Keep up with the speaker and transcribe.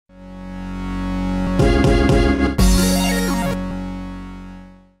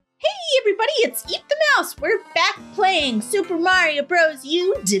it's Eat the Mouse. We're back playing Super Mario Bros.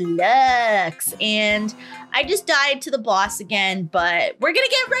 U Deluxe. And I just died to the boss again, but we're gonna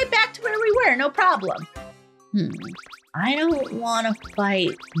get right back to where we were, no problem. I don't want to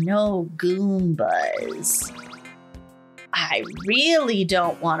fight no Goombas. I really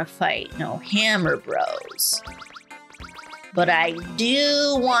don't want to fight no Hammer Bros. But I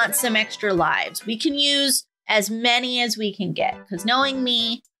do want some extra lives. We can use as many as we can get, because knowing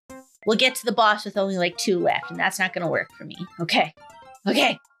me, we'll get to the boss with only like 2 left, and that's not going to work for me. Okay.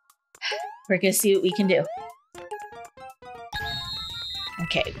 We're going to see what we can do.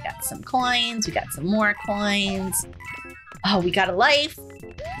 Okay, we got some coins. We got some more coins. Oh, we got a life.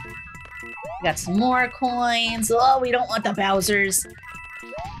 We got some more coins. Oh, we don't want the Bowsers.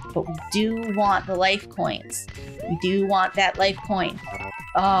 But we do want the life coins. We do want that life coin.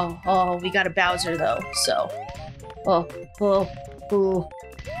 Oh, we got a Bowser though, so.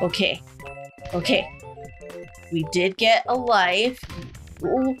 Okay. We did get a life.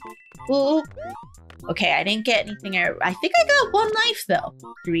 Ooh. Okay, I didn't get anything. I think I got 1 life though.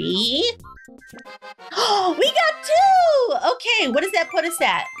 3. Oh, we got 2! Okay, what does that put us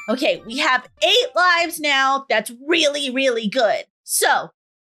at? Okay, we have 8 lives now. That's really, really good. So,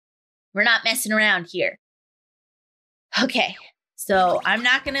 we're not messing around here. Okay, so I'm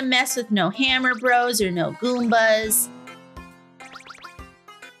not gonna mess with no Hammer Bros or no Goombas.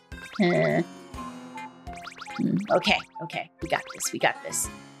 Okay, we got this.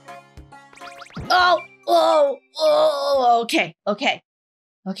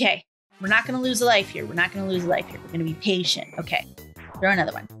 Okay. We're not gonna lose a life here. We're gonna be patient. Okay, throw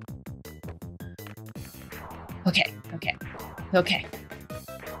another one. Okay.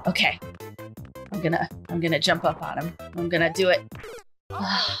 I'm gonna jump up on him. I'm gonna do it. The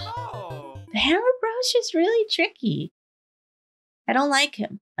Hammer Bro's just really tricky. I don't like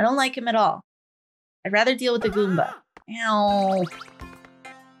him. I don't like him at all. I'd rather deal with the Goomba. Ow.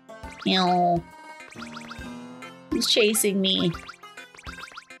 He's chasing me.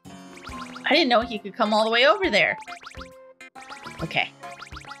 I didn't know he could come all the way over there. Okay.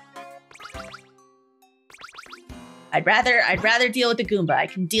 I'd rather deal with the Goomba. I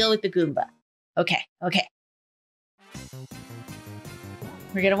can deal with the Goomba. Okay.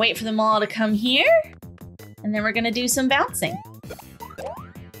 We're gonna wait for them all to come here, and then we're gonna do some bouncing.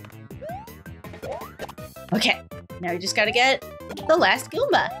 Okay, now we just gotta get the last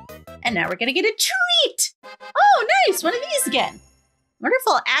Goomba. And now we're gonna get a treat! Oh, nice, one of these again. I wonder if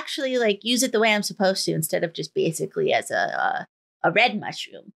I'll actually like use it the way I'm supposed to instead of just basically as a red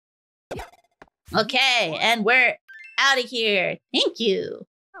mushroom. Okay, and we're out of here. Thank you.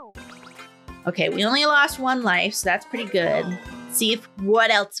 Okay, we only lost 1 life, so that's pretty good. Let's see what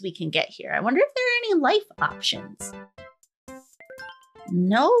else we can get here. I wonder if there are any life options.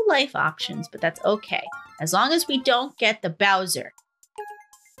 No life options, but that's okay. As long as we don't get the Bowser.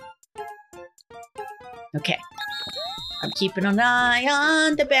 Okay. I'm keeping an eye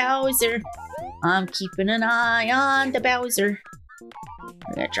on the Bowser.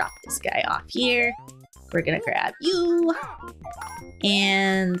 We're gonna drop this guy off here. We're gonna grab you.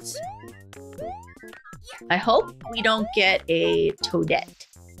 And I hope we don't get a Toadette.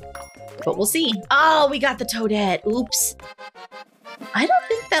 But we'll see. Oh, we got the Toadette. Oops. I don't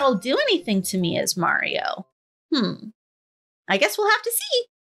think that'll do anything to me as Mario. I guess we'll have to see.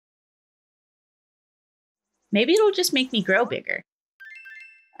 Maybe it'll just make me grow bigger.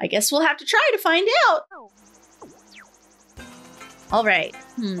 I guess we'll have to try to find out. All right.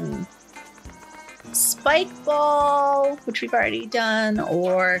 Spike ball, which we've already done,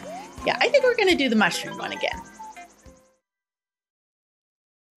 or yeah, I think we're gonna do the mushroom one again.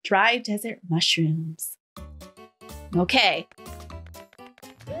 Dry desert mushrooms. Okay.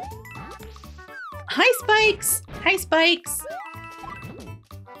 Hi, Spikes.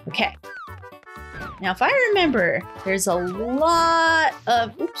 Okay. Now, if I remember, there's a lot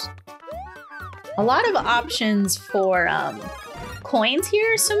of options for coins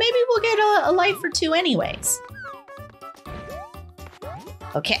here, so maybe we'll get a life or 2 anyways.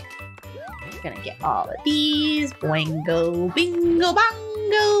 Okay. Gonna get all of these. Boingo, bingo,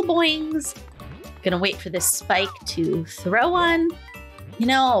 bongo, boings. Gonna wait for this spike to throw one. You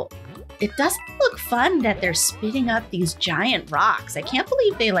know, it doesn't look fun that they're spitting up these giant rocks. I can't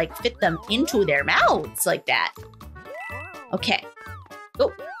believe they like fit them into their mouths like that. Okay.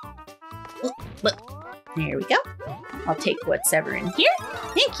 Oh. There we go. I'll take what's ever in here.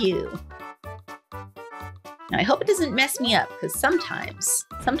 Thank you. Now I hope it doesn't mess me up, because sometimes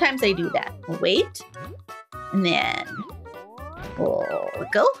they do that. We'll wait. And then we'll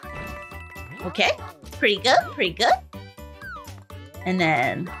go. Okay. Pretty good. And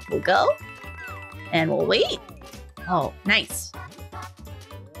then we'll go. And we'll wait. Oh, nice.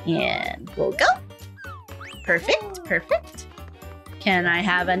 And we'll go. Perfect, perfect. Can I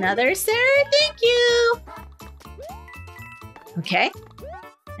have another, sir? Thank you. Okay.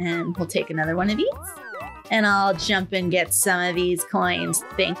 And we'll take another one of these. And I'll jump and get some of these coins.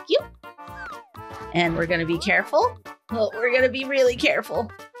 Thank you. And we're gonna be careful. Well, we're gonna be really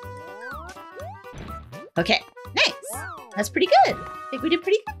careful. Okay, nice. That's pretty good. I think we did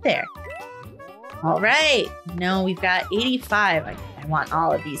pretty good there. All right, no, we've got 85. I want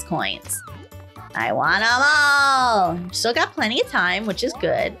all of these coins. I want them all. Still got plenty of time, which is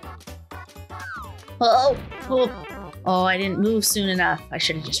good. Oh, I didn't move soon enough. I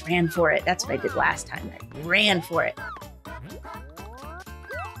should have just ran for it. That's what I did last time. I ran for it.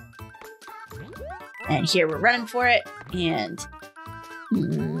 And here we're running for it. And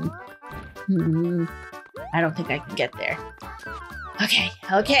I don't think I can get there. Okay.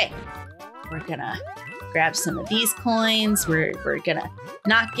 We're gonna grab some of these coins. We're gonna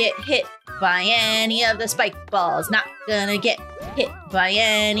not get hit by any of the spike balls. Not gonna get hit by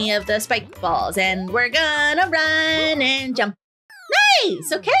any of the spike balls. And we're gonna run and jump. Nice!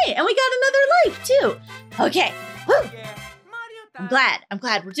 Okay, and we got another life too. Okay. Woo. I'm glad.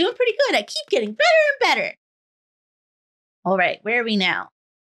 We're doing pretty good. I keep getting better and better. All right, where are we now?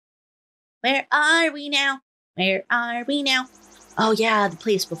 Where are we now? Oh yeah, the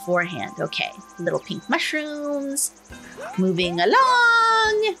place beforehand. Okay, little pink mushrooms. Moving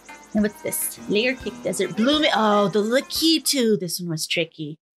along. And what's this? Layer Cake Desert Blooming. Oh, the Lakitu. This one was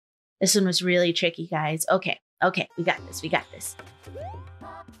tricky. This one was really tricky, guys. Okay, we got this.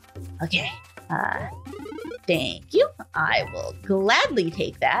 Okay, thank you. I will gladly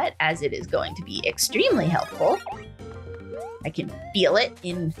take that, as it is going to be extremely helpful. I can feel it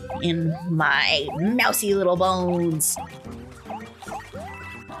in my mousy little bones.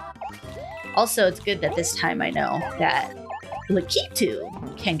 Also, it's good that this time I know that Lakitu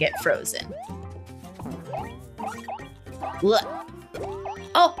can get frozen. Look.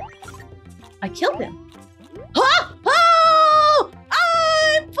 Oh! I killed him. Oh!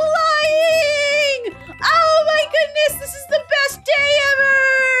 I'm flying! Oh my goodness, this is the best day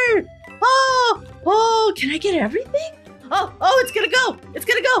ever! Oh, can I get everything? Oh, it's gonna go.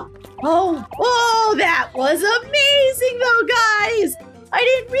 Oh, that was amazing though, guys. I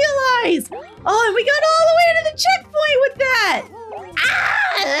didn't realize. Oh, and we got all the way to the checkpoint with that.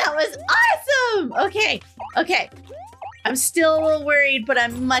 That was awesome. Okay. I'm still a little worried, but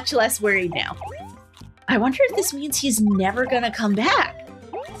I'm much less worried now. I wonder if this means he's never gonna come back.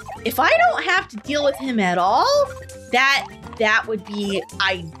 If I don't have to deal with him at all, that would be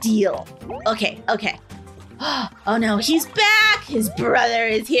ideal. Okay. Oh no, he's back! His brother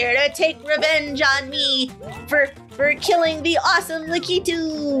is here to take revenge on me for killing the awesome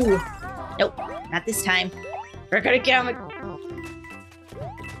Lakitu. Nope, not this time. We're gonna get him.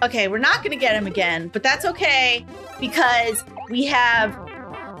 Okay, we're not gonna get him again, but that's okay because we have.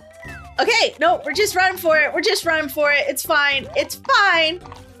 Okay, no, we're just running for it. It's fine. It's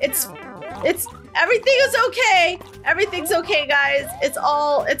everything is okay. Everything's okay, guys. It's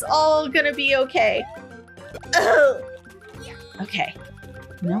all gonna be okay. Oh. Okay.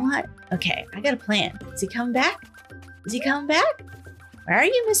 You know what? Okay, I got a plan. Is he coming back? Where are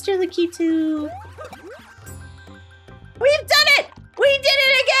you, Mr. Lakitu? We've done it! We did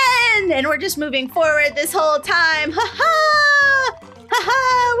it again! And we're just moving forward this whole time. Ha-ha!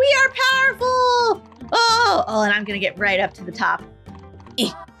 Ha-ha! We are powerful! Oh, and I'm gonna get right up to the top.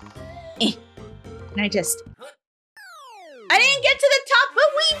 And I didn't get to the top, but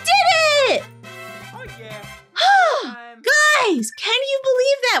we did it! Guys, can you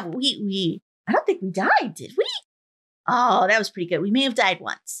believe that? I don't think we died, did we? Oh, that was pretty good. We may have died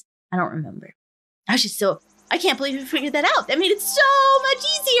once. I don't remember. I can't believe we figured that out. That made it so much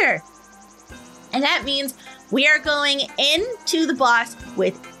easier. And that means we are going into the boss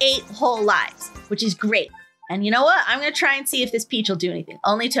with 8 whole lives, which is great. And you know what? I'm going to try and see if this Peach will do anything.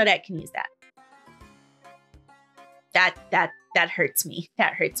 Only Toadette can use that. That hurts me.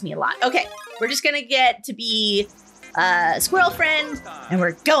 That hurts me a lot. Okay, we're just gonna get to be squirrel friend, and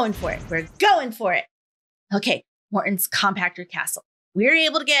we're going for it. Okay, Morton's Compactor Castle. We were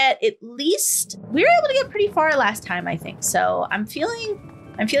able to get pretty far last time, I think. So I'm feeling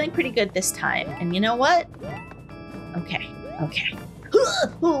pretty good this time. And you know what? Okay.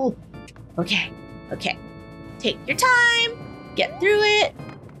 Take your time. Get through it.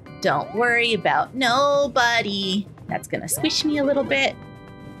 Don't worry about nobody. That's gonna squish me a little bit.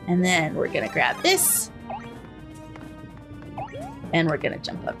 And then we're gonna grab this. And we're gonna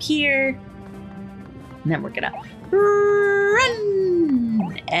jump up here. And then we're gonna run.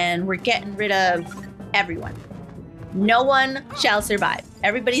 And we're getting rid of everyone. No one shall survive.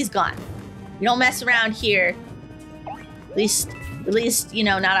 Everybody's gone. You don't mess around here. At least, you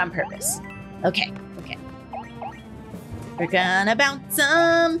know, not on purpose. Okay. We're gonna bounce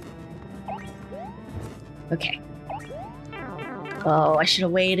them. Okay. Oh, I should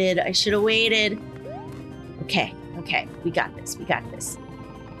have waited. Okay. We got this.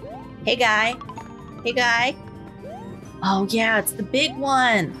 Hey, guy. Oh, yeah, it's the big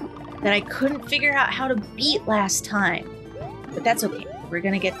one that I couldn't figure out how to beat last time. But that's okay. We're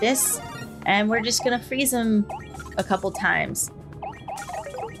gonna get this, and we're just gonna freeze him a couple times.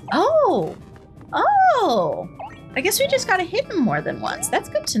 Oh! I guess we just gotta hit him more than once. That's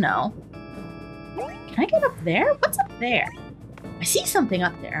good to know. Can I get up there? What's up there? I see something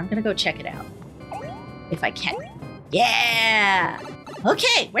up there. I'm gonna go check it out. If I can. Yeah!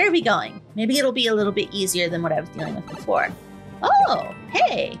 Okay, where are we going? Maybe it'll be a little bit easier than what I was dealing with before. Oh,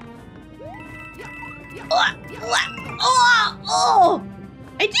 hey! Oh!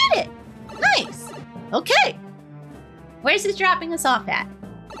 I did it! Nice! Okay. Where's this dropping us off at?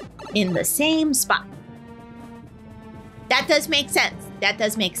 In the same spot. That does make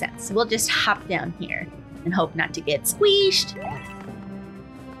sense. We'll just hop down here and hope not to get squeezed.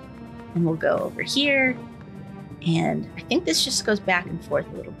 And we'll go over here. And I think this just goes back and forth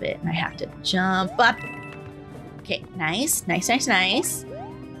a little bit, and I have to jump up. Okay, nice.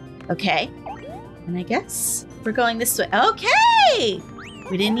 Okay. And I guess we're going this way. Okay!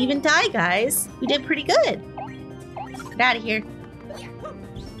 We didn't even die, guys. We did pretty good. Get out of here.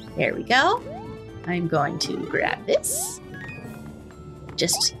 There we go. I'm going to grab this.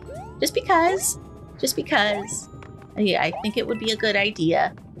 Just because. Yeah, I think it would be a good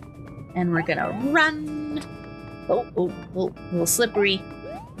idea. And we're gonna run. Oh, a little slippery.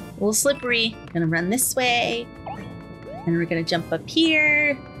 Gonna run this way. And we're gonna jump up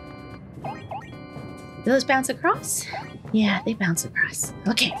here. Do those bounce across? Yeah, they bounce across.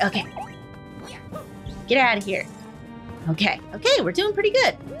 Okay. Get out of here. Okay, we're doing pretty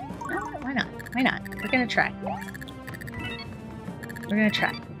good. Why not? We're gonna try.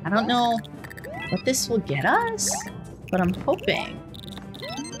 I don't know what this will get us, but I'm hoping.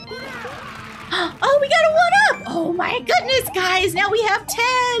 Oh, we got a 1-up! Oh my goodness, guys! Now we have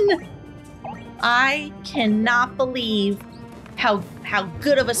 10! I cannot believe how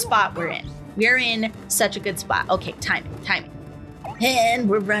good of a spot we're in. We're in such a good spot. Okay, timing. And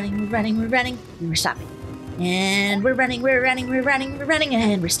we're running, and we're stopping. And we're running,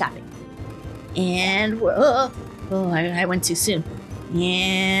 and we're stopping. And I went too soon.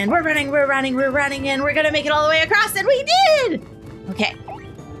 And we're running, and we're gonna make it all the way across, and we did! Okay,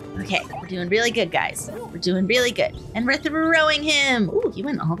 we're doing really good, guys. We're doing really good. And we're throwing him. Ooh, he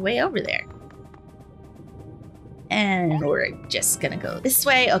went all the way over there. And we're just gonna go this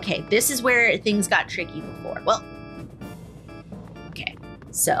way. Okay, this is where things got tricky before. Well, okay,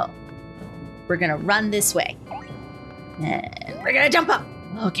 so we're gonna run this way. And we're gonna jump up.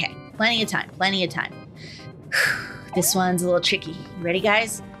 Okay, plenty of time. This one's a little tricky. You ready,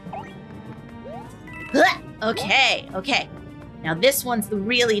 guys? Okay. Now this one's the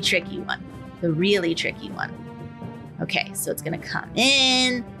really tricky one. Okay, so it's gonna come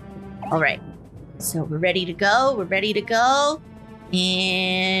in. All right, so we're ready to go.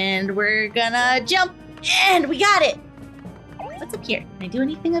 And we're gonna jump. And we got it. What's up here? Can I do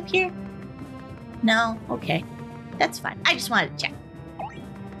anything up here? No? Okay. That's fine. I just wanted to check.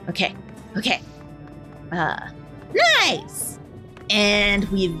 Okay. Nice! And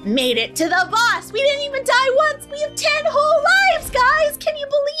we've made it to the boss! We didn't even die once! We have 10 whole lives, guys! Can you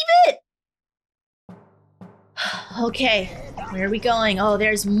believe it? Okay, where are we going? Oh,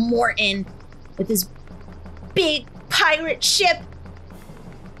 there's Morton with his big pirate ship.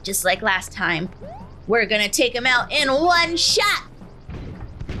 Just like last time. We're gonna take him out in one shot!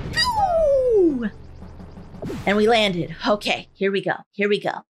 Ooh! And we landed. Okay, here we go.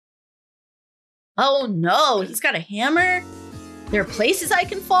 Oh no, he's got a hammer? There are places I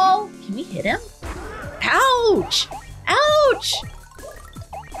can fall? Can we hit him? Ouch!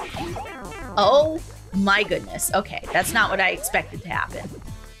 Oh my goodness. Okay, that's not what I expected to happen.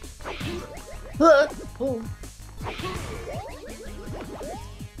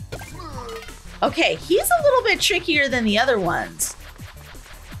 Okay, he's a little bit trickier than the other ones.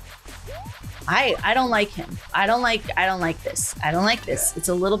 I don't like him. I don't like this. It's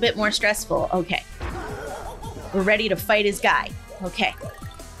a little bit more stressful. Okay. We're ready to fight his guy. Okay,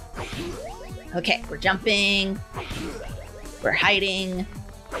 we're jumping. We're hiding.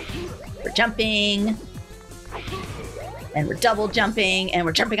 We're jumping. And we're double jumping, and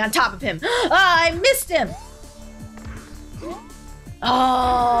we're jumping on top of him. Ah, I missed him.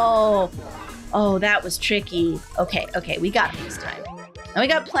 Oh, that was tricky. Okay, we got it this time. And we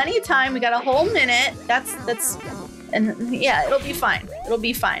got plenty of time. We got a whole minute. And yeah, it'll be fine. It'll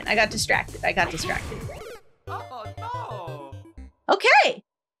be fine. I got distracted. Oh, no. Okay.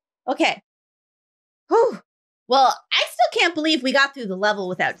 Whew. Well, I still can't believe we got through the level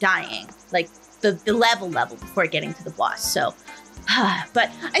without dying. Like, the level before getting to the boss, so.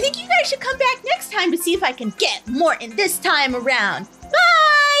 But I think you guys should come back next time to see if I can get more in this time around. Bye!